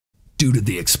Due to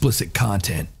the explicit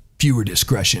content, viewer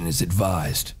discretion is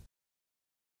advised.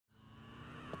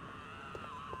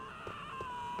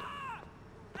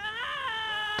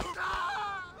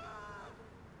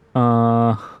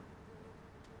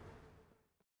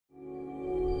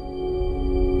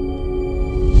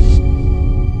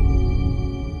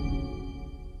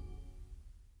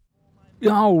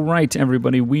 All right,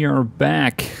 everybody, we are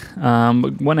back.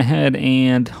 Went ahead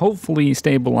and hopefully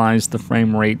stabilized the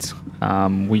frame rate.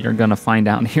 We are going to find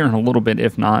out here in a little bit.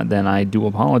 If not, then I do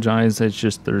apologize. It's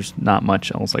just there's not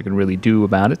much else I can really do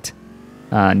about it.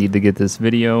 I need to get this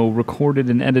video recorded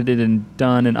and edited and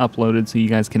done and uploaded so you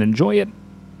guys can enjoy it.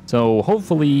 So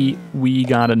hopefully we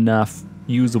got enough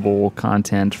usable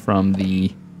content from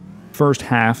the first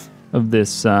half of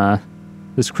this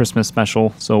this Christmas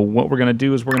special. So what we're gonna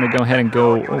do is we're gonna go ahead and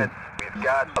go. Okay.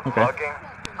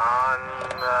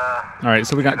 All right.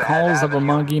 So we got calls of a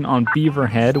mugging on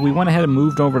Beaverhead. We went ahead and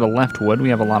moved over to Leftwood. We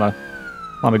have a lot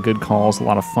of good calls, a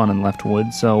lot of fun in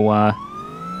Leftwood. So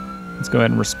let's go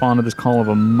ahead and respond to this call of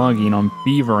a mugging on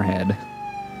Beaverhead,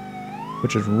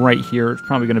 which is right here. It's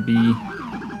probably gonna be.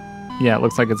 Yeah, it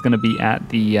looks like it's gonna be at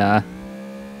the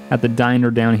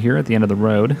diner down here at the end of the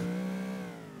road.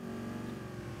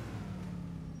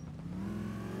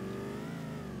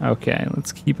 Okay,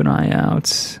 let's keep an eye out.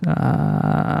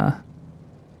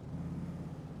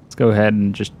 Let's go ahead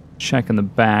and just check in the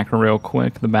back real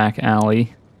quick, the back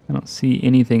alley. I don't see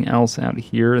anything else out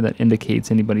here that indicates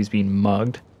anybody's being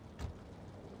mugged.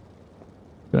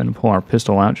 Go ahead and pull our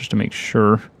pistol out just to make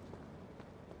sure.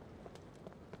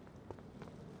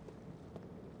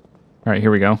 All right, here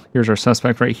we go. Here's our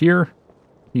suspect right here.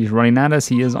 He's running at us.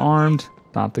 He is armed.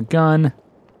 Stop the gun.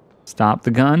 Stop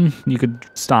the gun. You could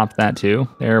stop that too.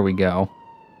 There we go.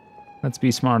 Let's be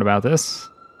smart about this.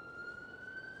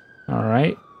 All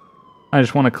right. I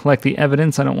just want to collect the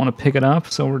evidence. I don't want to pick it up,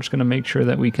 so we're just going to make sure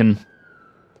that we can...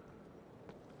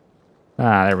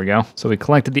 there we go. So we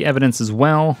collected the evidence as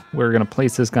well. We're going to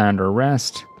place this guy under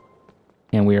arrest,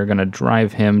 and we are going to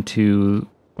drive him to...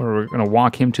 or we're going to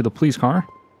walk him to the police car.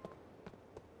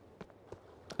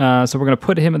 So we're going to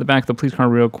put him in the back of the police car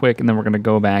real quick, and then we're going to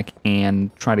go back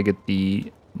and try to get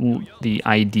the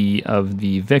ID of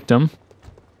the victim,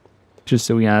 just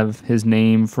so we have his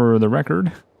name for the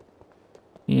record.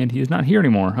 And he is not here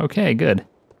anymore. Okay, good.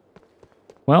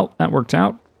 Well, that worked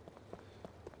out.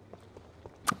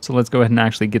 So let's go ahead and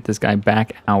actually get this guy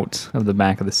back out of the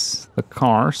back of the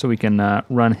car so we can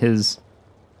run his...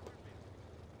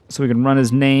 So we can run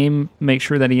his name, make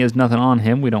sure that he has nothing on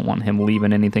him. We don't want him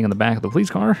leaving anything in the back of the police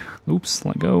car. Oops,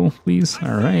 let go, please.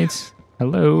 All right.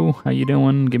 Hello, how you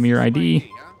doing? Give me your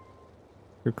ID.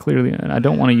 You're clearly... I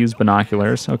don't want to use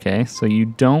binoculars. Okay, so you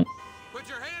don't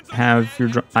have your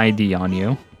ID on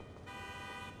you.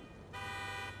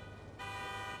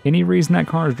 Any reason that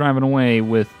car is driving away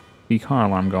with the car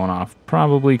alarm going off?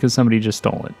 Probably because somebody just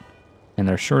stole it. And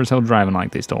they're sure as hell driving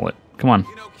like they stole it. Come on.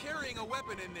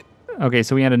 Okay,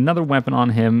 so we had another weapon on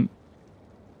him,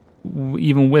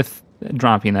 even with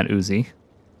dropping that Uzi.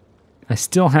 I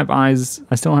still have eyes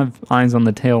on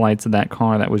the taillights of that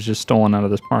car that was just stolen out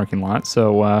of this parking lot.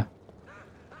 So,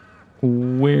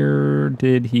 where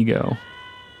did he go?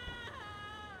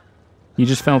 He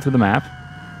just fell through the map.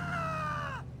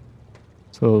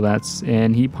 So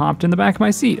and he popped in the back of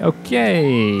my seat.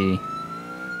 Okay.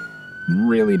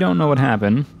 Really don't know what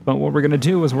happened, but what we're going to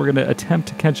do is we're going to attempt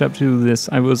to catch up to this.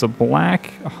 I was a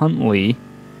black Huntley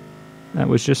that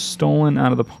was just stolen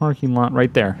out of the parking lot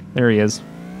right there. There he is.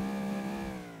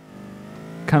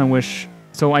 Kind of wish...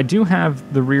 So I do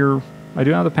have the rear... I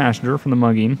do have the passenger from the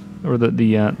mugging, or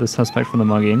the suspect from the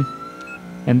mugging.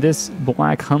 And this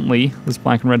black Huntley, this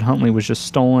black and red Huntley was just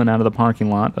stolen out of the parking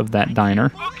lot of that diner.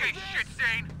 Okay, shit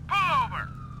stain, pull over.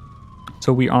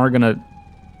 So we are going to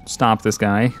stop this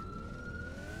guy.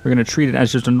 We're going to treat it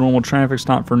as just a normal traffic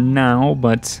stop for now,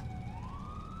 but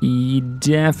he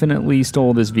definitely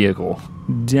stole this vehicle.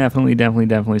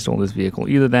 Definitely stole this vehicle.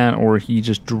 Either that or he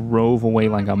just drove away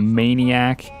like a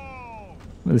maniac.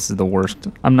 This is the worst.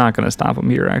 I'm not going to stop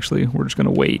him here, actually. We're just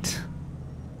going to wait.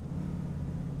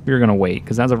 We're going to wait,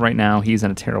 because as of right now, he's in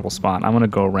a terrible spot. I'm going to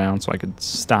go around so I could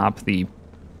stop the...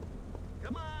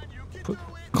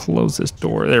 Close this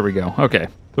door. There we go. Okay.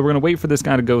 So we're going to wait for this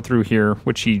guy to go through here,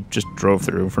 which he just drove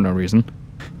through for no reason.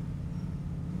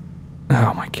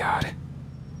 Oh my god.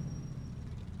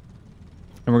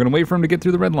 And we're going to wait for him to get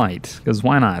through the red light, because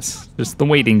why not? Just the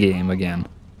waiting game again.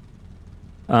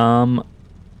 Alright,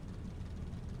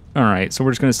 so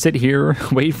we're just going to sit here,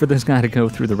 wait for this guy to go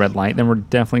through the red light, then we're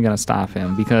definitely going to stop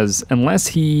him, because unless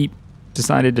he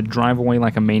decided to drive away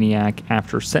like a maniac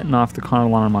after setting off the car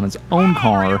alarm on his own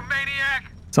car,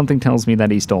 Something tells me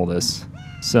that he stole this.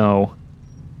 So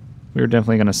we're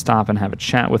definitely going to stop and have a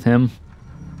chat with him.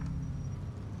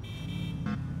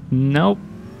 Nope.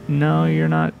 No, you're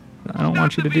not. I don't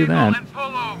want you to do that.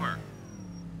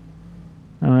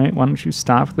 Alright, why don't you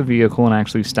stop the vehicle and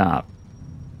actually stop?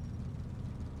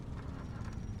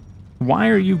 Why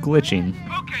are you glitching?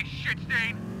 Okay, shit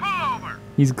stain, pull over.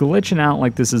 He's glitching out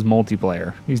like this is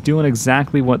multiplayer. He's doing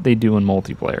exactly what they do in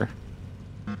multiplayer.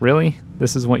 Really?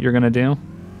 This is what you're gonna do?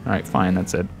 Alright, fine,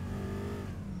 that's it.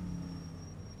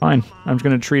 Fine, I'm just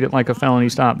gonna treat it like a felony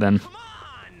stop then.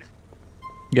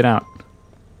 Get out.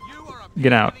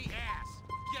 Get out.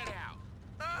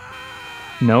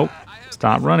 Nope.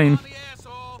 Stop running.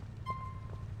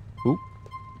 Oop.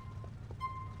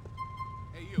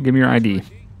 Give me your ID.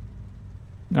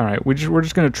 Alright, we're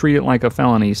just going to treat it like a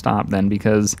felony stop then,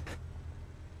 because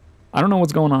I don't know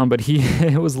what's going on, but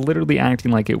it was literally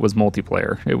acting like it was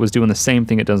multiplayer. It was doing the same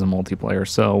thing it does in multiplayer.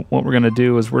 So what we're going to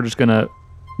do is we're just going to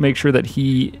make sure that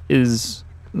he is,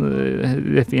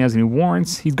 if he has any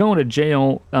warrants, he's going to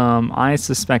jail. I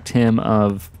suspect him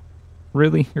of,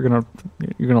 really? You're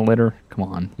gonna litter? Come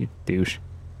on, you douche.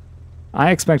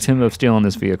 I expect him of stealing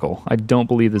this vehicle. I don't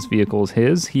believe this vehicle is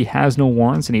his. He has no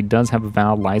warrants and he does have a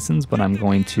valid license, but I'm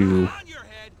going to,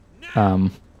 oh,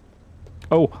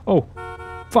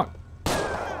 fuck.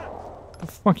 What the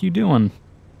fuck you doing?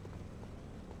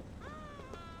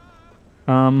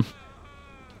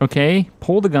 Okay,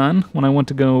 pull the gun. When I went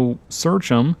to go search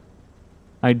him,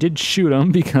 I did shoot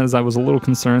him because I was a little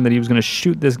concerned that he was going to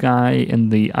shoot this guy in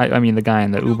the... I mean, the guy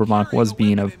in the Ubermacht was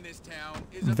being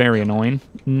very annoying.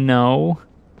 No.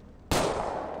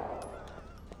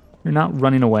 You're not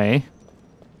running away.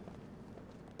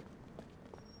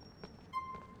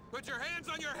 Put your hands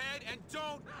on your head and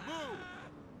don't move.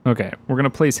 Okay, we're going to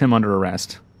place him under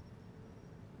arrest.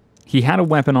 He had a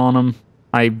weapon on him.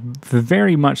 I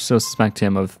very much so suspect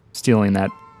him of stealing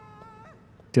that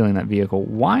vehicle.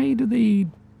 Why do they...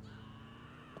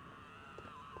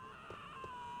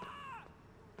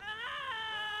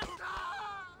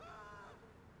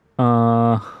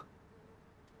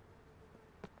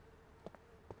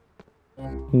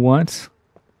 What?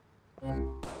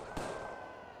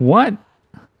 What?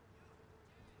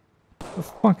 The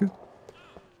fuck is...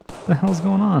 the hell's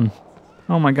going on?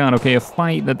 Oh my god, okay, a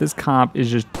fight that this cop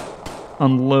is just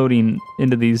unloading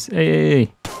into these...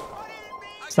 Hey.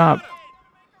 Stop.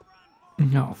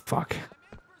 No, fuck.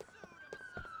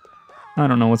 I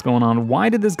don't know what's going on. Why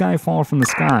did this guy fall from the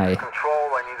sky? Control,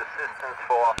 I need assistance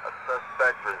for a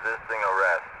suspect resisting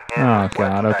arrest. Oh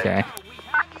god, okay.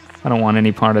 I don't want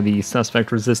any part of the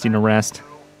suspect resisting arrest.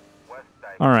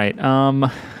 Alright,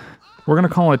 we're gonna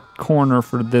call a coroner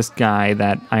for this guy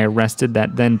that I arrested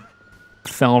that then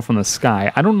fell from the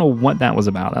sky. I don't know what that was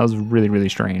about. That was really, really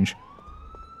strange.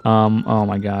 Oh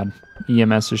my god.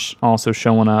 EMS is also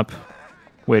showing up,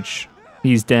 which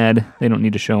he's dead. They don't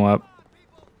need to show up.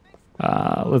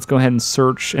 Let's go ahead and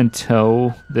search and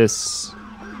tow this.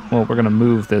 Well, we're gonna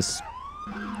move this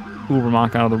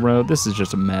Ubermacht out of the road. This is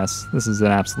just a mess. This is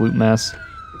an absolute mess.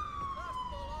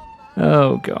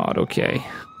 Oh god, okay.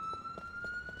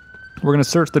 We're gonna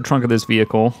search the trunk of this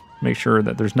vehicle, make sure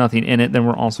that there's nothing in it, then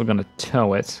we're also gonna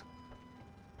tow it.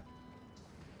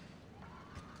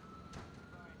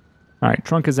 Alright,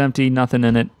 trunk is empty, nothing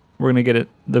in it. We're gonna get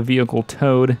the vehicle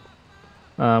towed.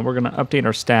 We're gonna update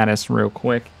our status real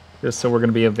quick, just so we're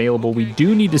gonna be available. We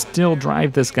do need to still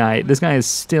drive this guy. This guy is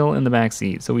still in the back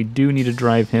seat, so we do need to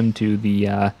drive him to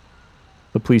the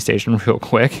police station real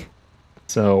quick.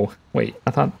 So, wait,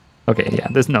 I thought, okay, yeah,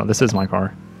 this is my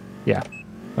car. Yeah,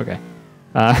 okay.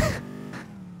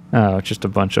 Oh, it's just a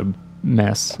bunch of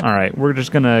mess. All right, we're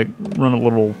just gonna run a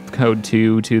little code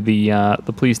 2 to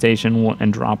the police station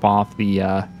and drop off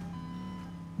the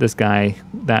this guy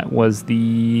that was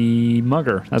the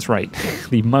mugger. That's right,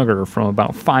 the mugger from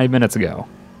about 5 minutes ago.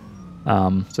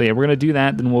 So yeah, we're gonna do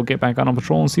that. Then we'll get back out on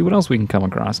patrol and see what else we can come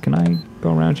across. Can I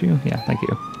go around you? Yeah, thank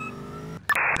you.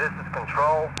 This is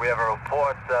Control. We have a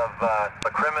report of a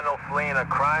criminal fleeing a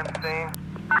crime scene.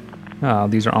 Oh,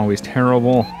 these are always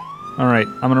terrible. All right,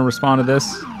 I'm gonna respond to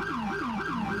this.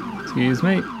 Excuse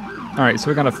me. All right, so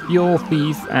we got a fuel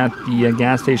thief at the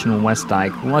gas station in West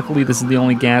Dyke. Luckily, this is the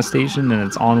only gas station, and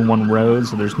it's on one road,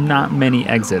 so there's not many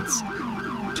exits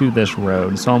to this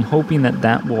road. So I'm hoping that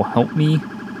that will help me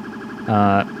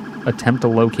attempt to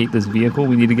locate this vehicle.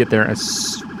 We need to get there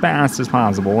as fast as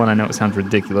possible, and I know it sounds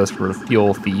ridiculous for a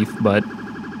fuel thief, but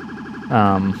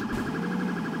I'm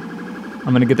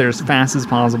going to get there as fast as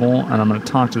possible, and I'm going to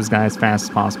talk to this guy as fast as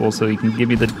possible so he can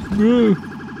give you the...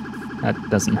 That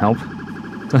doesn't help.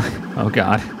 Oh,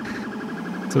 God.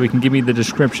 So he can give me the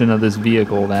description of this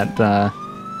vehicle that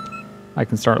I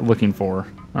can start looking for.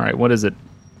 All right, what is it?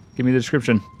 Give me the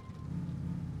description.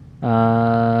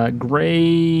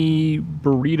 Gray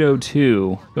Burrito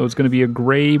 2. So it's going to be a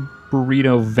gray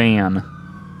burrito van.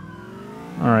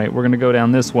 All right, we're going to go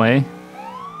down this way.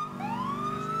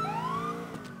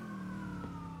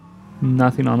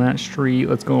 Nothing on that street.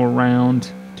 Let's go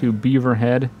around to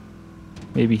Beaverhead.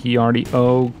 Maybe he already...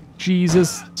 Oh,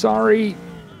 Jesus. Sorry.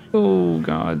 Oh,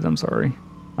 God, I'm sorry.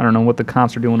 I don't know what the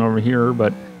cops are doing over here,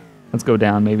 but let's go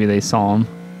down. Maybe they saw him.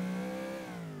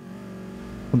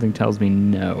 Something tells me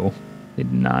no, they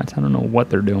did not. I don't know what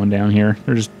they're doing down here.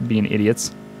 They're just being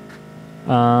idiots.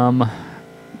 Oh,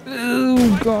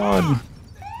 God.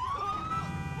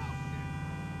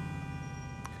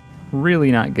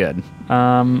 Really not good.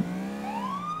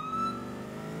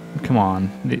 Come on.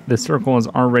 The circle is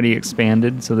already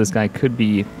expanded, so this guy could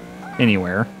be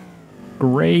anywhere.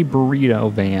 Gray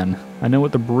burrito van. I know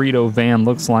what the burrito van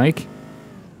looks like.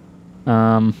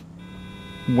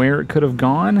 Where it could have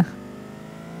gone?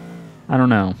 I don't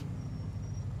know.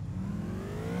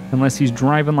 Unless he's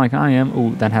driving like I am.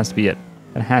 Ooh, that has to be it.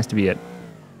 That has to be it.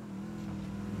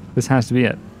 This has to be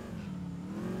it.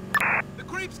 The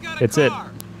creep's got a It's it.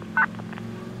 car.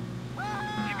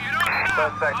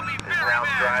 Suspect is now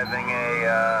driving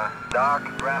a dark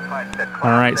graphite that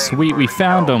All right, sweet. We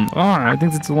found him. Oh, I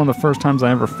think this is one of the first times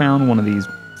I ever found one of these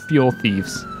fuel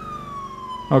thieves.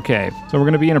 Okay, so we're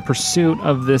going to be in a pursuit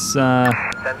of this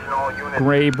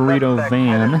gray burrito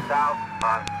van.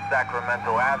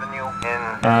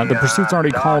 The pursuit's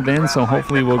already called in, so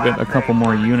hopefully we'll get a couple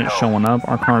more units showing up.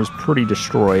 Our car is pretty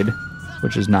destroyed,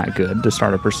 which is not good to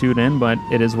start a pursuit in, but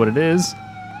it is what it is.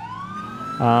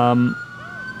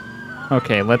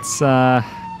 Okay, let's, I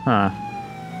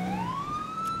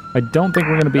don't think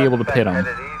we're going to be able to pit him.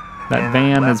 That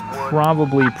van is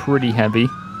probably pretty heavy,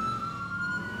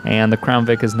 and the Crown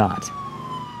Vic is not.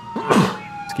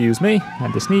 Excuse me, I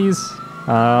had to sneeze.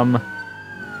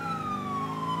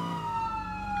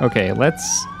 Okay,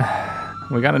 let's...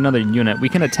 We got another unit. We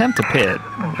can attempt to pit.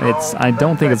 I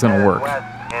don't think it's gonna work,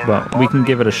 but we can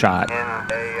give it a shot.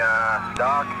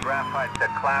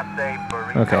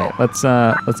 Okay, let's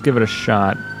give it a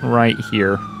shot right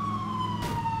here.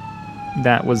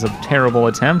 That was a terrible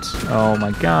attempt. Oh my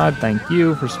God! Thank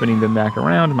you for spinning them back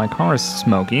around. My car is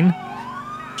smoking,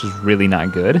 which is really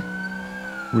not good.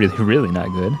 Really, really not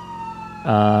good.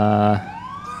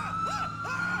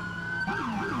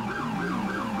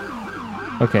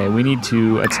 Okay, we need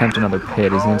to attempt another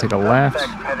pit. He's gonna take a left.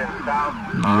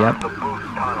 Yep.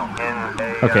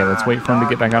 Okay, let's wait for him to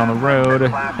get back out on the road.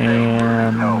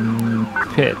 And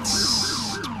pit.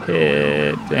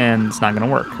 Pit. And it's not gonna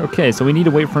work. Okay, so we need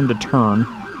to wait for him to turn.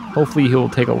 Hopefully he'll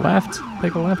take a left.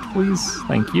 Take a left, please.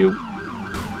 Thank you.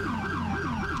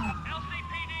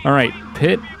 All right,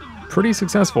 pit. Pretty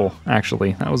successful,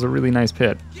 actually. That was a really nice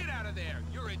pit. Get out of there.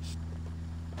 You're in.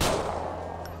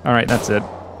 All right, that's it.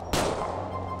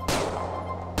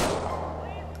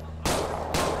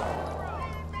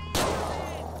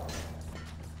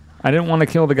 I didn't want to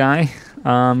kill the guy,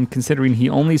 considering he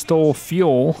only stole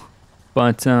fuel,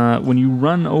 but when you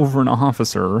run over an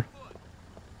officer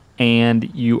and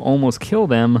you almost kill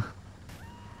them,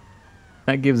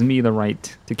 that gives me the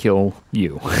right to kill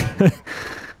you.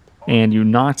 And you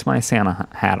knocked my Santa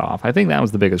hat off. I think that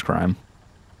was the biggest crime.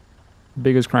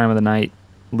 Biggest crime of the night,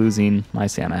 losing my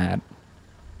Santa hat.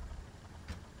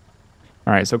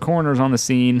 All right, so coroner's on the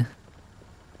scene.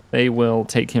 They will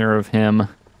take care of him.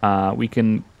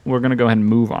 We're going to go ahead and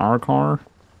move our car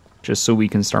just so we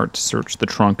can start to search the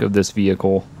trunk of this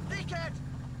vehicle.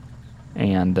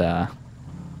 And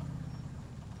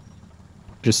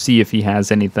just see if he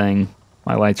has anything.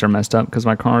 My lights are messed up because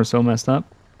my car is so messed up.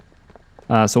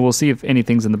 So we'll see if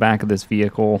anything's in the back of this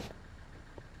vehicle.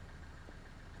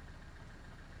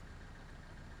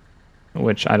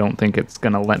 Which I don't think it's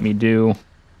going to let me do.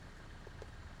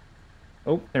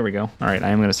 Oh, there we go. All right, I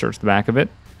am going to search the back of it.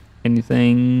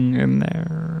 Anything in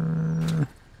there?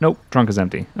 Nope, trunk is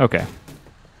empty. Okay.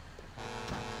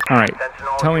 All right,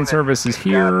 towing service is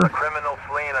here. Criminal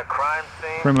fleeing a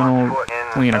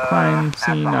crime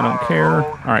scene, I don't care.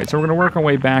 All right, so we're going to work our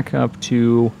way back up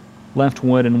to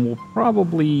Leftwood, and we'll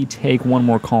probably take one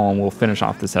more call, and we'll finish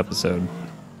off this episode.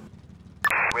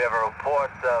 We have a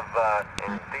report of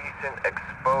indecent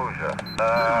exposure.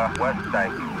 West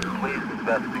Side, please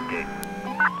investigate.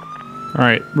 All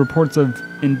right, reports of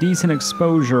indecent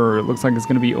exposure. It looks like it's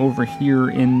going to be over here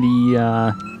in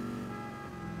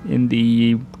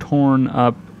the torn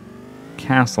up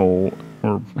castle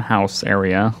or house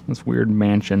area. This weird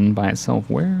mansion by itself.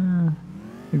 Where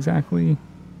exactly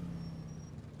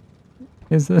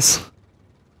is this?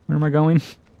 Where am I going?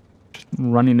 Just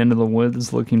running into the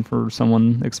woods looking for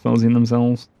someone exposing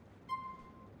themselves.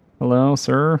 Hello,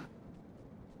 sir?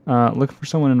 Looking for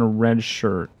someone in a red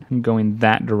shirt and going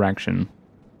that direction.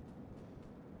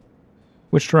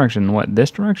 Which direction? What, this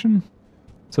direction?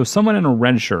 So someone in a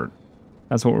red shirt.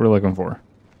 That's what we're looking for.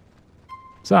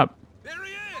 What's up? There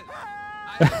he is!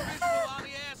 I have a visual on the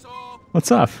asshole!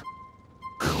 What's up?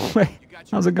 Wait,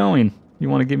 how's it going? You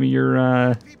want to give me your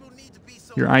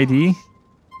ID?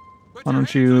 Why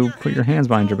don't you put your hands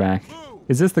behind your back?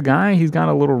 Is this the guy? He's got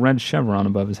a little red chevron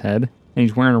above his head, and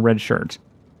he's wearing a red shirt.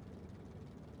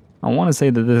 I want to say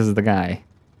that this is the guy.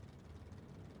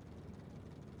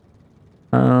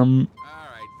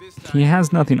 He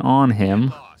has nothing on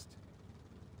him,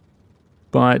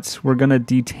 but we're going to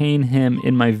detain him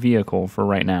in my vehicle for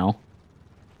right now.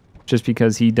 Just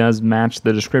because he does match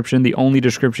the description, the only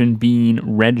description being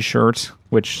red shirt,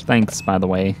 which, thanks, by the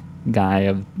way,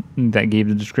 guy that gave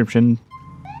the description.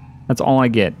 That's all I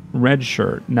get. Red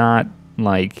shirt, not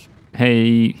like,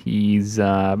 hey, he's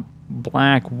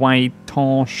black, white,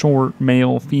 tall, short,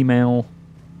 male, female,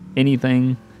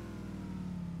 anything.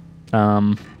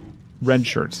 Red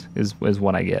shirts is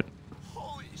what I get.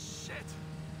 Holy shit!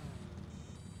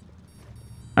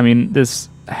 I mean, this,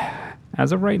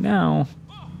 as of right now,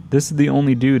 this is the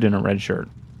only dude in a red shirt.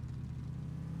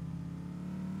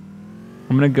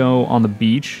 I'm gonna go on the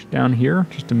beach down here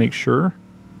just to make sure,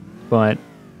 but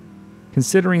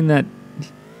considering that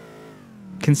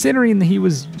he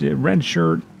was a red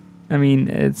shirt, I mean,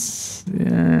 it's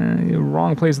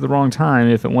wrong place at the wrong time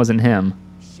if it wasn't him.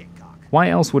 Why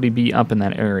else would he be up in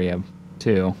that area,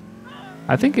 too?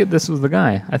 I think this was the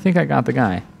guy. I think I got the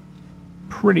guy.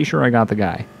 Pretty sure I got the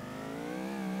guy.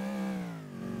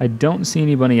 I don't see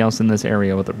anybody else in this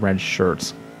area with red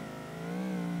shirts.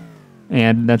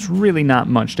 And that's really not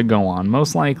much to go on.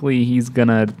 Most likely he's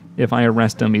gonna, if I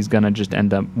arrest him, he's gonna just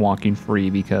end up walking free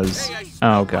because,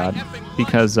 oh god,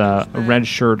 because a red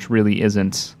shirt really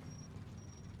isn't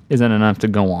enough to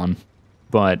go on.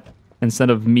 But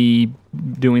instead of me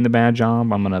doing the bad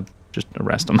job, I'm gonna just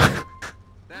arrest him.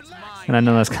 And I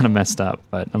know that's kind of messed up,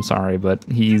 but I'm sorry, but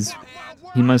he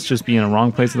must just be in the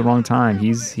wrong place at the wrong time.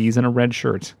 He's in a red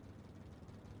shirt.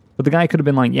 But the guy could have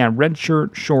been like, yeah, red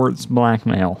shirt, shorts, black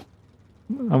male.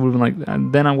 I would have been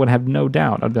like, then I would have no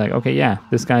doubt. I'd be like, okay, yeah,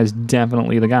 this guy's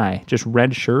definitely the guy. Just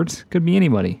red shirts, could be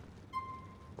anybody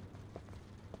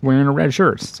wearing a red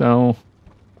shirt. So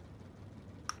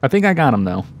I think I got him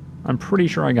though. I'm pretty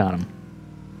sure I got him.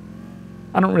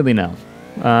 I don't really know.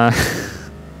 I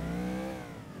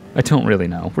don't really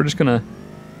know. We're just gonna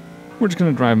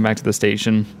drive him back to the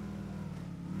station.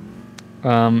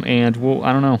 And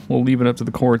I don't know. We'll leave it up to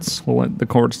the courts. We'll let the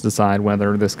courts decide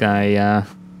whether this guy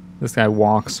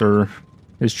walks or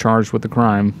is charged with the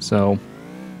crime. So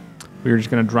we're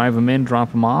just gonna drive him in,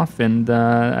 drop him off, and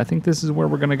I think this is where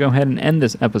we're gonna go ahead and end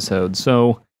this episode.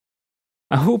 So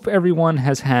I hope everyone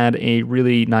has had a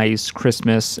really nice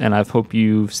Christmas, and I hope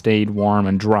you've stayed warm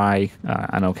and dry.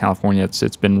 I know California,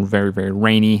 it's been very, very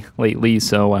rainy lately,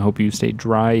 so I hope you stayed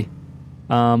dry.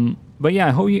 But yeah,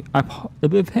 I hope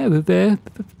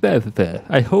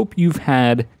you've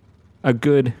had a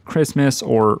good Christmas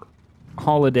or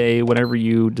holiday, whatever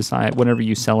you decide, whatever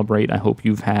you celebrate. I hope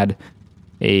you've had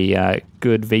a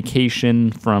good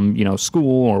vacation from,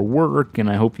 school or work, and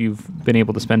I hope you've been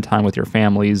able to spend time with your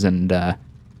families, and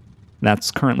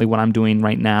that's currently what I'm doing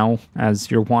right now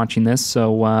as you're watching this.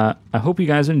 So I hope you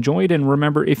guys enjoyed, and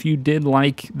remember, if you did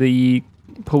like the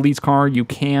police car, you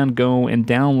can go and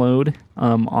download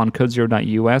on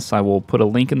codezero.us. I will put a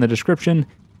link in the description,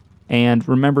 and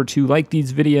remember to like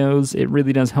these videos. It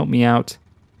really does help me out.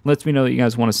 Lets me know that you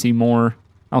guys want to see more.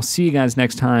 I'll see you guys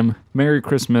next time. Merry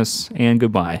Christmas and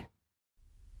goodbye.